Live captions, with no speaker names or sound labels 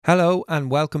Hello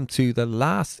and welcome to the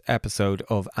last episode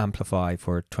of Amplify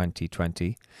for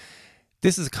 2020.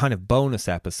 This is a kind of bonus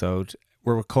episode.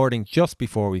 We're recording just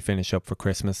before we finish up for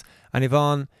Christmas. And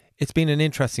Yvonne, it's been an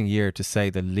interesting year to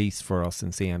say the least for us in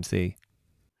CMC.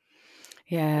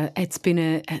 Yeah, it's been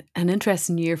an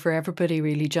interesting year for everybody,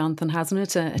 really, Jonathan, hasn't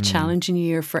it? A challenging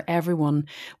year for everyone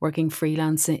working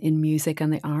freelance in music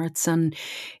and the arts. And,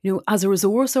 as a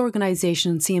resource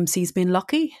organisation, CMC's been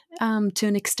lucky to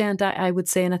an extent, I would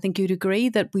say, and I think you'd agree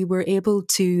that we were able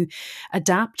to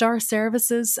adapt our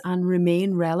services and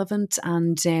remain relevant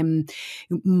and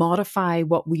modify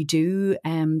what we do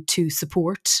to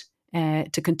support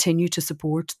to continue to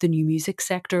support the new music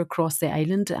sector across the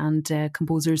island and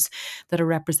composers that are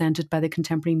represented by the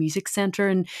Contemporary Music Centre.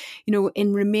 And,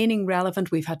 in remaining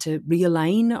relevant, we've had to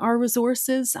realign our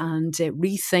resources and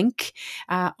rethink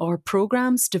our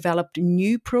programs, develop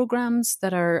new programs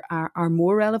that are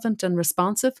more relevant and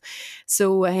responsive.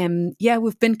 So,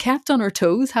 we've been kept on our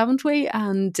toes, haven't we?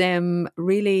 And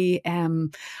really,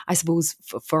 I suppose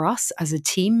for us as a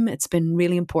team, it's been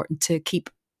really important to keep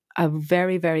a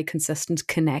very, very consistent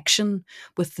connection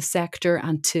with the sector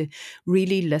and to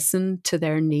really listen to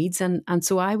their needs. And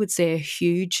so I would say a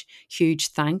huge,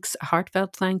 huge thanks, a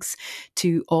heartfelt thanks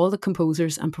to all the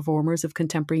composers and performers of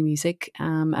contemporary music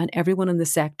and everyone in the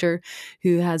sector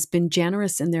who has been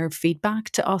generous in their feedback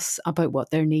to us about what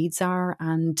their needs are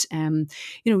and,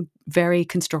 very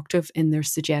constructive in their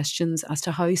suggestions as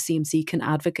to how CMC can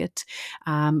advocate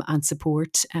and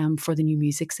support for the new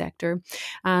music sector.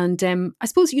 And I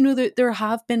suppose there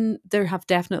have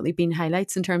definitely been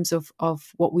highlights in terms of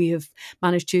what we have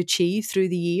managed to achieve through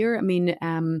the year. I mean,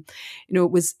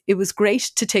 it was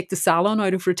great to take the salon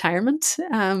out of retirement,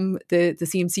 the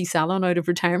CMC Salon out of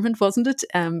retirement, wasn't it?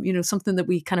 Something that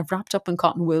we kind of wrapped up in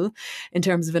cotton wool in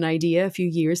terms of an idea a few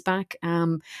years back,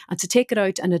 and to take it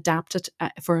out and adapt it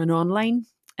for an online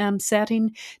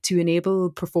setting to enable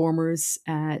performers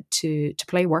to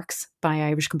play works by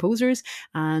Irish composers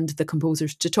and the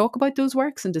composers to talk about those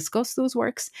works and discuss those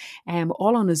works,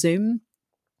 all on a Zoom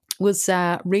was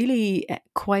really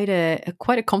quite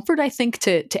a comfort, I think,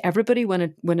 to everybody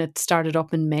when it started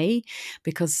up in May,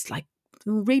 because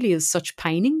really is such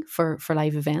pining for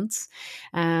live events,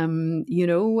 and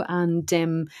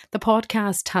the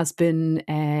podcast has been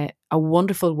a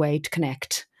wonderful way to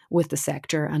connect with the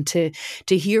sector and to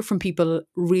hear from people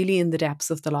really in the depths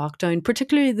of the lockdown,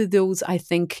 particularly those I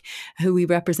think who we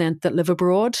represent that live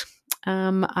abroad.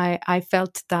 I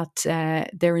felt that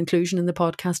their inclusion in the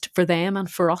podcast for them and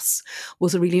for us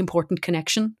was a really important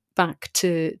connection back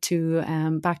to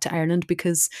Ireland,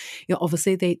 because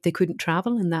obviously they couldn't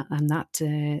travel, and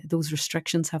that those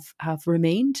restrictions have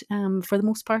remained for the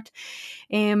most part.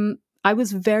 I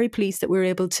was very pleased that we were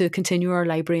able to continue our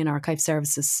library and archive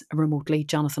services remotely,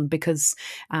 Jonathan, because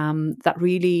that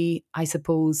really, I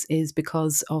suppose, is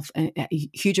because of a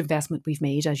huge investment we've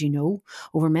made, as you know,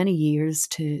 over many years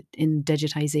in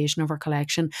digitisation of our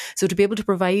collection. So to be able to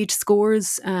provide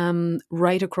scores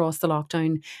right across the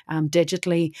lockdown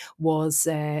digitally was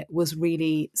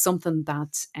really something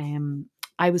that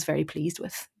I was very pleased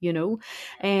with. I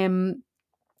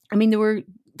mean,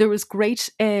 there was great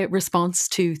response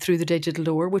to Through the Digital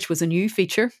Door, which was a new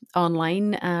feature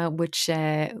online, which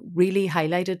really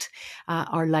highlighted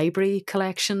our library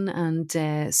collection.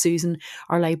 And Susan,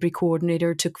 our library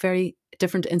coordinator, took very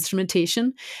different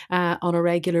instrumentation on a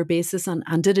regular basis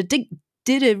and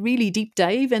did a really deep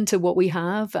dive into what we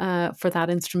have for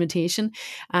that instrumentation,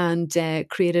 and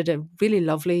created a really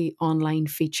lovely online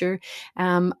feature.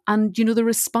 The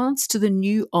response to the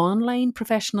new online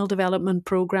professional development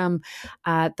program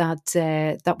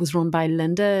that was run by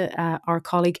Linda, our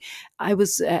colleague, I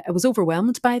was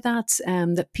overwhelmed by that.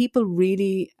 That people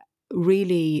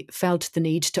really felt the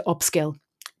need to upskill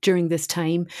during this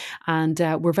time, and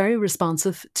were very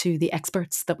responsive to the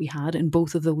experts that we had in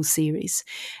both of those series.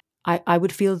 I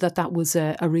would feel that was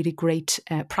a really great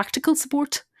practical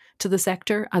support to the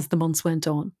sector as the months went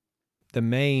on. The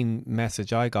main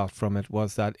message I got from it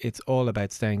was that it's all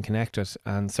about staying connected.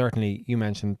 And certainly you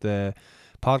mentioned the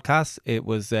podcast. It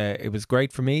was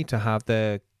great for me to have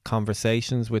the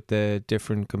conversations with the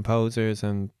different composers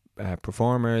and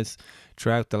performers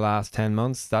throughout the last 10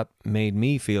 months. That made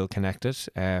me feel connected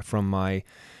from my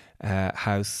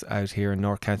house out here in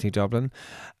North County Dublin.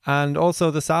 And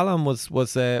also the Salon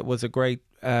was a great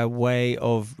way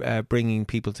of bringing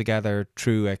people together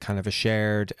through a kind of a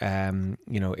shared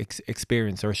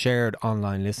experience, or a shared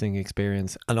online listening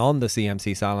experience. And on the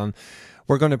CMC Salon,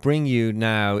 we're going to bring you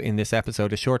now in this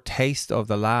episode a short taste of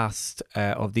the last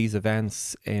of these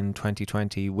events in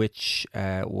 2020, which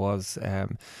was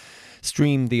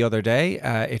streamed the other day.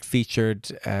 It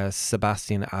featured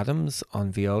Sebastian Adams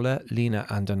on viola, Lena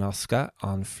Andonowska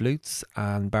on flutes,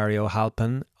 and Barry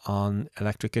O'Halpin on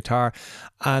electric guitar.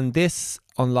 And this,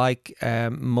 unlike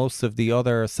most of the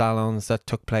other salons that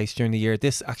took place during the year,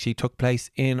 this actually took place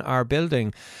in our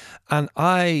building. And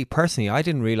I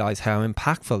didn't realise how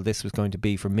impactful this was going to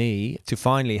be for me to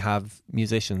finally have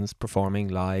musicians performing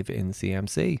live in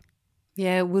CMC.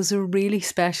 Yeah, it was a really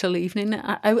special evening.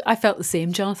 I felt the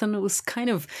same, Jonathan. It was kind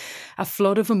of a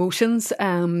flood of emotions,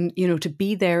 to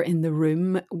be there in the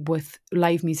room with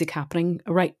live music happening,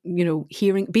 right,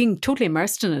 being totally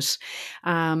immersed in it.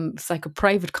 It's like a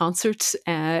private concert,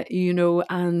 and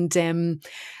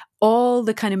all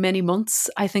the kind of many months,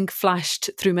 I think, flashed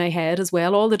through my head as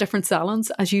well. All the different salons,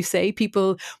 as you say,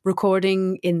 people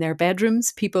recording in their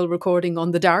bedrooms, people recording on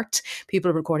the Dart,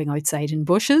 people recording outside in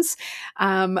bushes.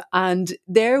 And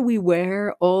there we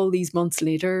were all these months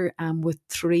later with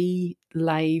 3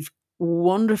 live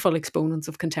wonderful exponents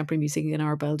of contemporary music in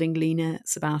our building, Lena,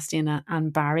 Sebastian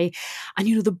and Barry.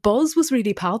 And, the buzz was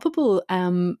really palpable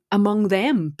among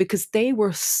them, because there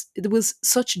was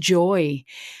such joy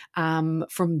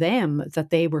from them that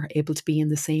they were able to be in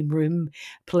the same room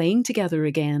playing together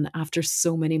again after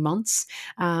so many months.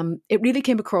 It really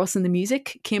came across in the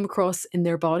music, came across in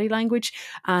their body language,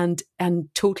 and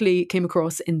totally came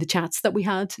across in the chats that we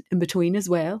had in between as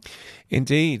well.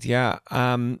 Indeed, yeah.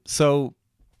 So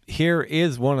here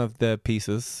is one of the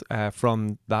pieces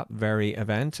from that very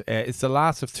event. It's the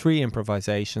last of 3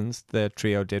 improvisations the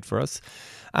trio did for us,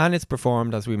 and it's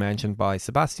performed, as we mentioned, by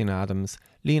Sebastian Adams,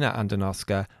 Lena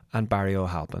Andonowska and Barry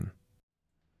O'Halpin.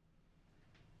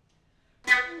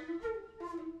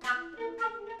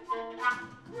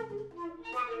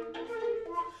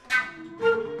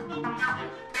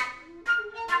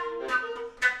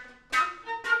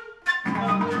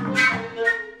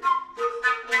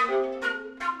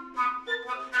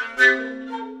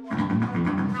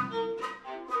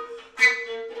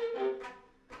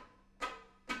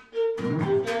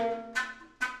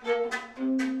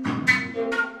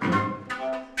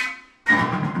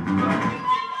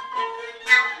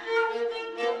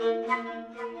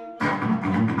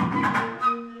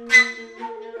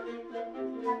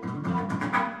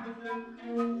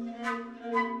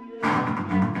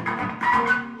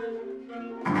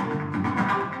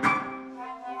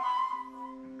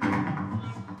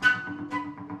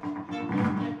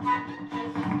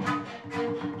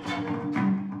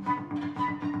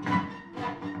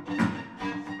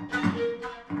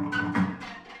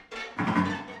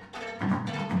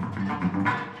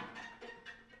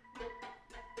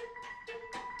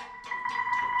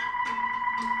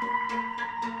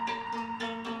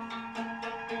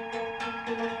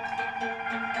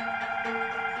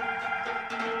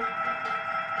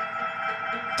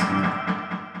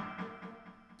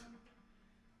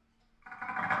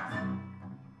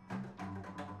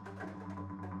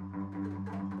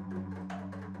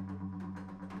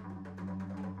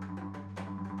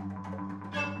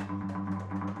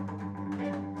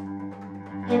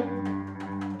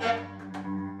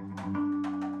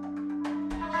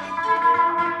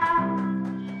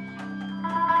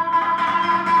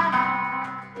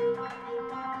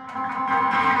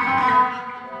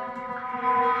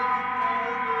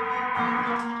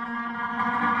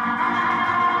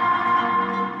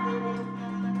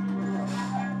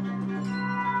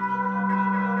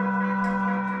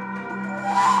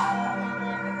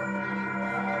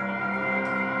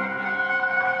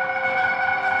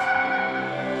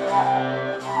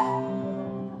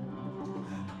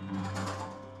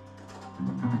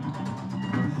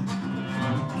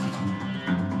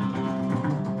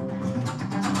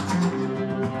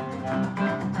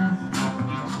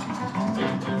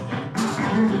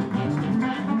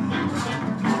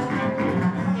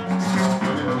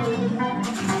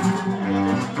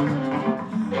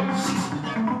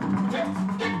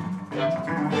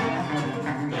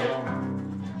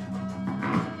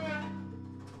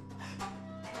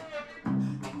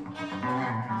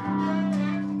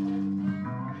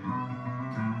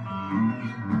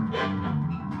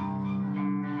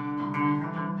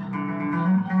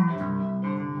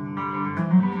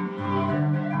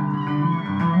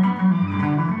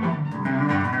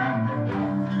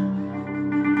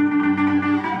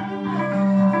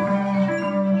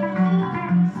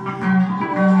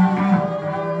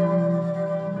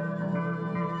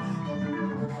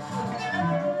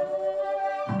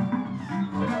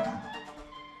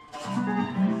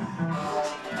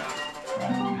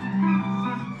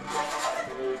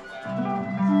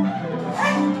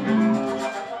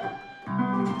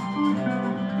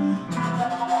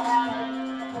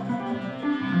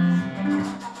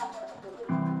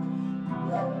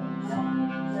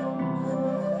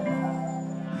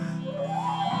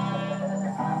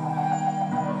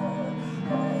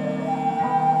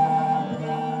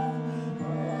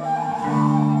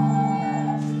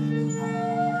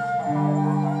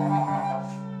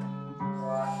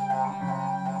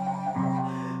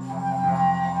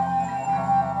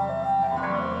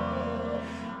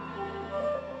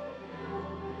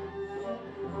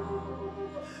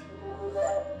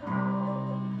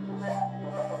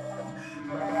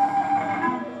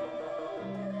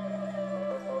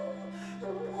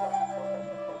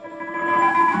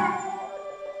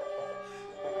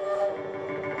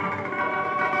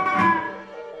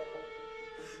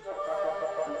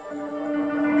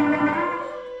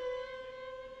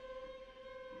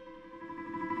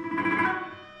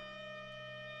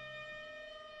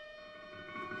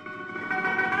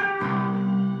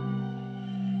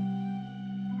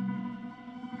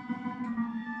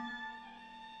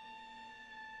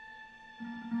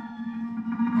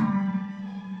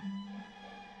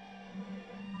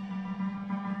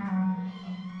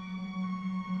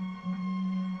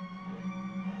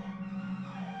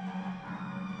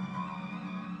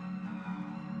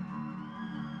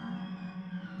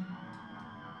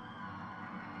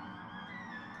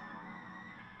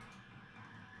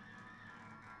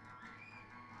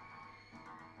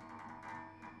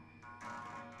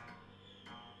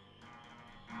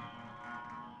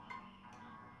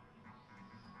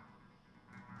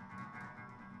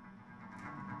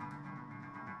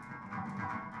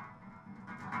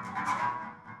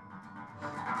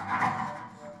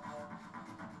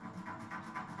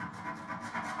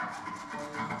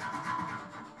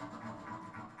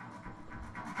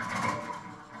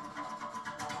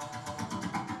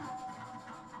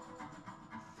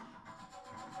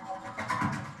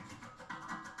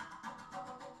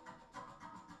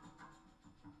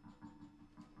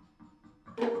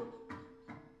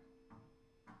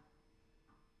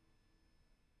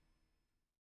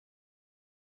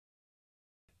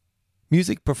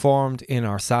 Music performed in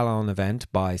our Salon event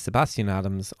by Sebastian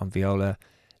Adams on viola,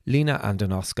 Lena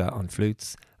Andonoska on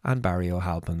flutes, and Barry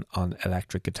O'Halpin on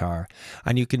electric guitar.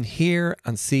 And you can hear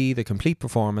and see the complete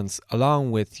performance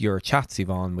along with your chats,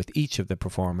 Yvonne, with each of the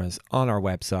performers on our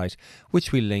website,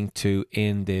 which we link to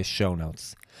in the show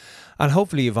notes. And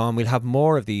hopefully, Yvonne, we'll have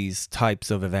more of these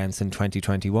types of events in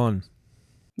 2021.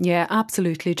 Yeah,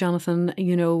 absolutely, Jonathan.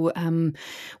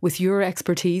 With your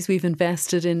expertise, we've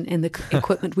invested in the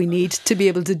equipment we need to be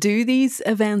able to do these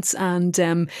events. And,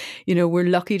 we're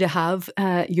lucky to have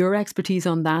your expertise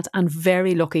on that, and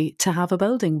very lucky to have a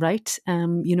building, right?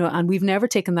 And we've never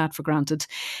taken that for granted.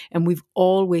 And we've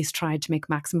always tried to make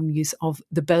maximum use of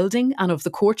the building and of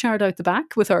the courtyard out the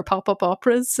back with our pop-up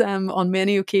operas on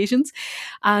many occasions.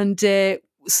 And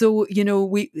so,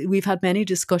 we've had many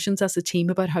discussions as a team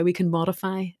about how we can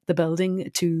modify the building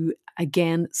to,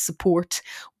 again, support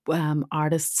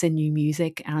artists in new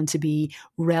music and to be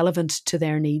relevant to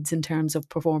their needs in terms of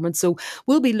performance. So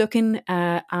we'll be looking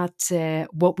at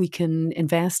what we can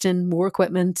invest in, more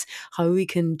equipment, how we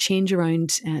can change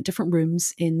around different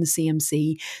rooms in the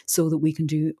CMC so that we can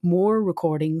do more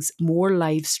recordings, more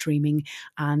live streaming,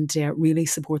 and really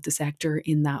support the sector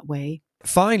in that way.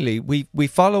 Finally, we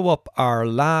follow up our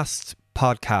last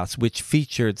podcast, which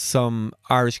featured some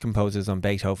Irish composers on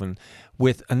Beethoven,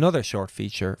 with another short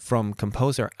feature from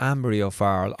composer Anne-Marie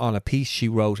O'Farrell on a piece she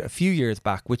wrote a few years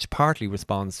back, which partly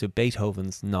responds to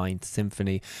Beethoven's Ninth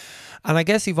Symphony. And I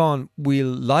guess, Yvonne, we'll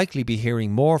likely be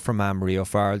hearing more from Anne-Marie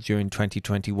O'Farrell during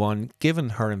 2021, given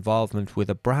her involvement with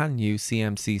a brand new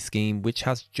CMC scheme which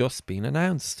has just been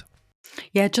announced.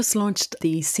 Yeah, just launched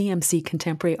the CMC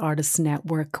Contemporary Artists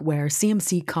Network, where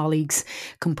CMC colleagues,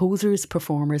 composers,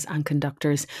 performers and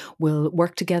conductors will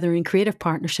work together in creative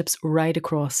partnerships right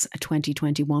across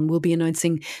 2021. We'll be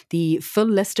announcing the full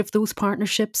list of those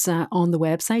partnerships on the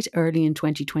website early in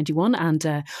 2021,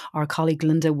 and our colleague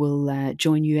Linda will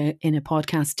join you in a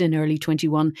podcast in early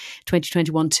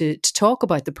 2021 to talk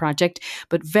about the project.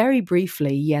 But very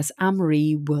briefly, yes,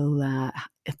 Anne-Marie will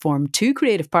form two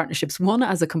creative partnerships, one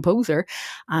as a composer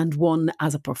and one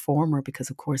as a performer, because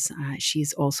of course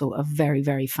she's also a very,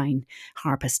 very fine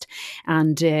harpist.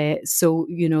 And so,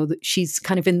 she's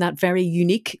kind of in that very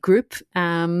unique group.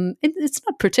 It's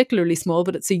not particularly small,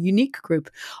 but it's a unique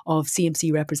group of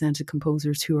CMC represented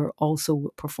composers who are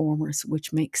also performers,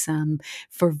 which makes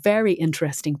for very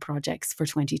interesting projects for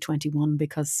 2021,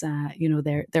 because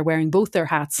they're wearing both their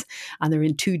hats and they're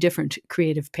in two different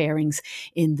creative pairings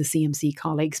in the CMC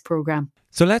colleagues programme.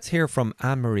 So let's hear from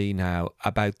Anne-Marie now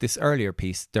about this earlier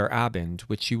piece, Der Abend,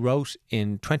 which she wrote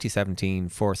in 2017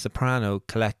 for soprano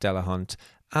Colette Delahunt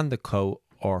and the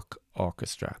Co-Orc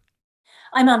Orchestra.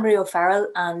 I'm Anne-Marie O'Farrell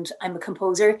and I'm a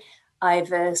composer.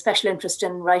 I've a special interest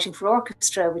in writing for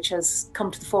orchestra, which has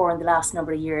come to the fore in the last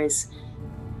number of years.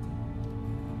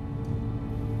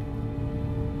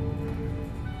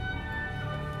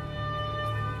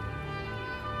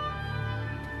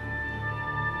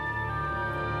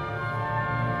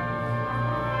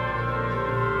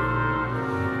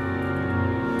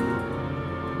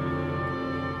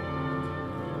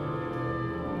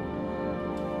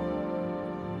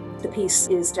 The piece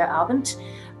is Der Abend,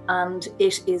 and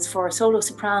it is for solo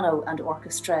soprano and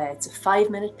orchestra. It's a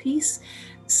 5-minute piece.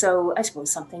 So I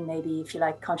suppose something maybe, if you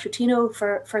like, concertino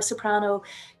for soprano,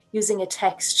 using a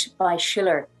text by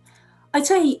Schiller. I'd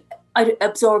say I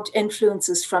absorbed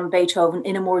influences from Beethoven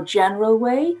in a more general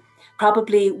way.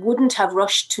 Probably wouldn't have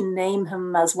rushed to name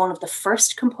him as one of the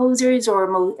first composers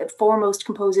or foremost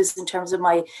composers in terms of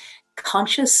my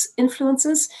conscious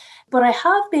influences. But I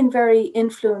have been very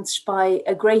influenced by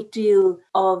a great deal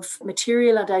of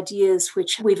material and ideas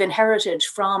which we've inherited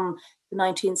from the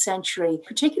 19th century,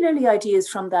 particularly ideas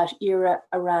from that era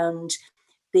around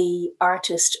the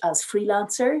artist as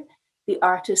freelancer, the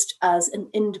artist as an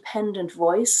independent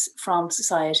voice from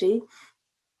society,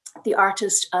 the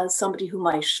artist as somebody who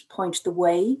might point the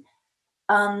way,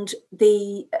 and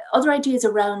the other ideas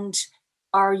around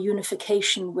our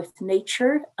unification with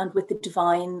nature and with the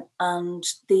divine, and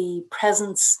the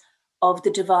presence of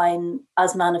the divine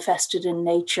as manifested in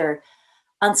nature.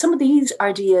 And some of these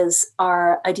ideas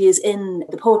are ideas in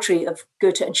the poetry of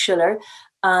Goethe and Schiller,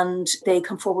 and they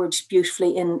come forward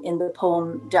beautifully in the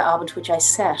poem Der Abend, which I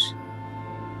set.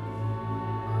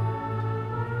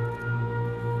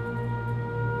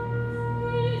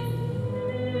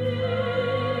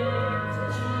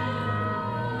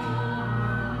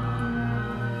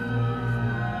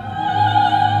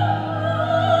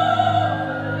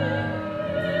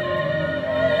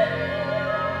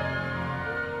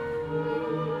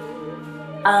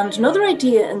 And another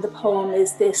idea in the poem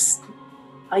is this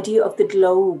idea of the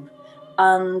globe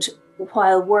and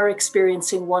while we're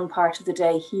experiencing one part of the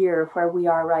day here where we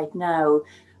are right now,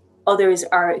 others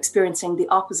are experiencing the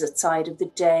opposite side of the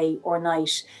day or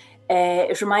night.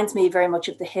 It reminds me very much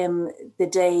of the hymn, "The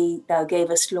Day Thou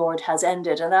Gavest, Lord, Has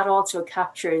Ended." And that also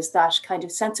captures that kind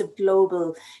of sense of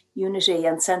global unity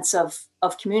and sense of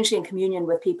community and communion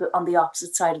with people on the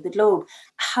opposite side of the globe.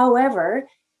 However,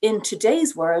 in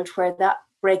today's world, where that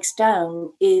breaks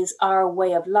down is our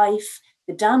way of life,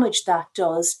 the damage that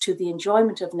does to the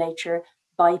enjoyment of nature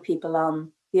by people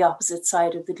on the opposite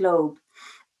side of the globe.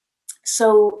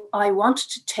 So I wanted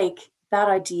to take that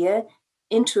idea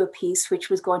into a piece which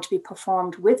was going to be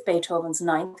performed with Beethoven's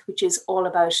Ninth, which is all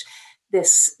about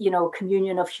this,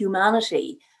 communion of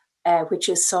humanity, which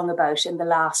is sung about in the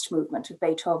last movement of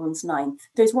Beethoven's Ninth.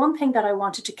 There's one thing that I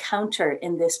wanted to counter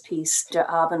in this piece, Der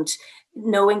Abend,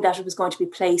 knowing that it was going to be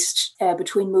placed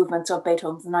between movements of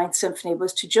Beethoven's Ninth Symphony,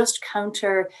 was to just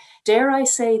counter, dare I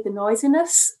say, the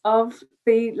noisiness of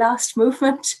the last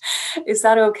movement. Is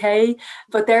that okay?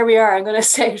 But there we are. I'm going to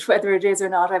say it whether it is or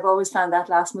not. I've always found that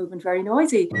last movement very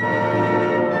noisy.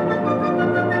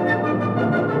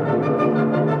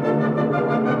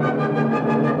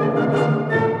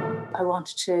 I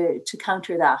wanted to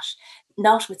counter that,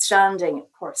 notwithstanding,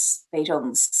 of course,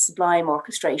 Beethoven's sublime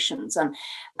orchestrations,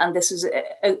 and this is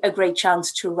a great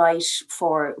chance to write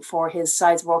for his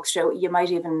size of orchestra. You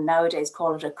might even nowadays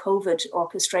call it a COVID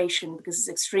orchestration because it's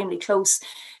extremely close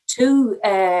to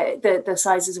the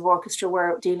sizes of orchestra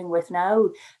we're dealing with now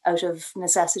out of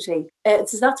necessity.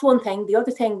 So that's one thing. The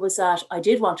other thing was that I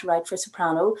did want to write for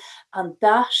soprano, and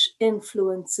that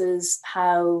influences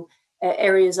how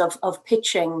areas of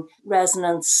pitching,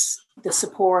 resonance, the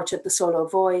support of the solo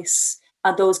voice,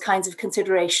 and those kinds of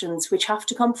considerations which have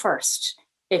to come first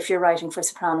if you're writing for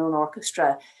soprano and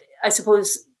orchestra. I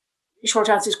suppose short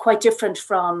answer is quite different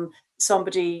from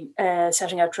somebody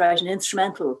setting out to write an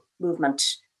instrumental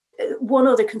movement. One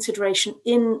other consideration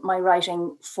in my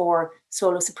writing for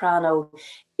solo soprano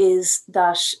is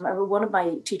that one of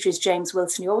my teachers, James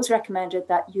Wilson, he always recommended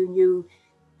that you knew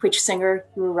which singer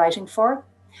you were writing for.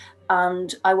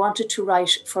 And I wanted to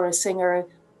write for a singer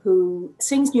who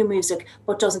sings new music,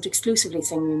 but doesn't exclusively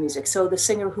sing new music. So the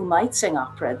singer who might sing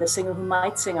opera, the singer who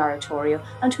might sing oratorio,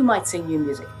 and who might sing new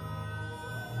music.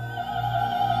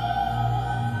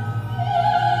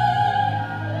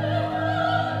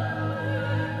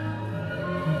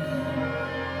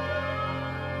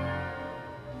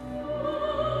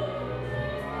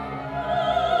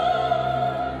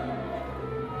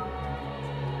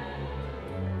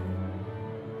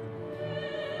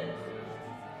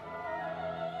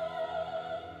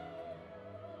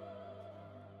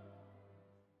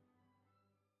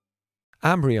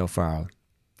 Ambry O'Farrell.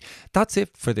 That's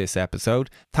it for this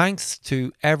episode. Thanks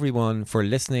to everyone for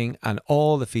listening and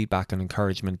all the feedback and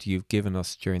encouragement you've given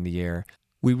us during the year.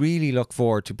 We really look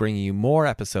forward to bringing you more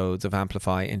episodes of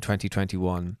Amplify in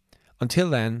 2021. Until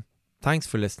then, thanks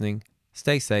for listening,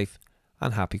 stay safe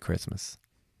and happy Christmas.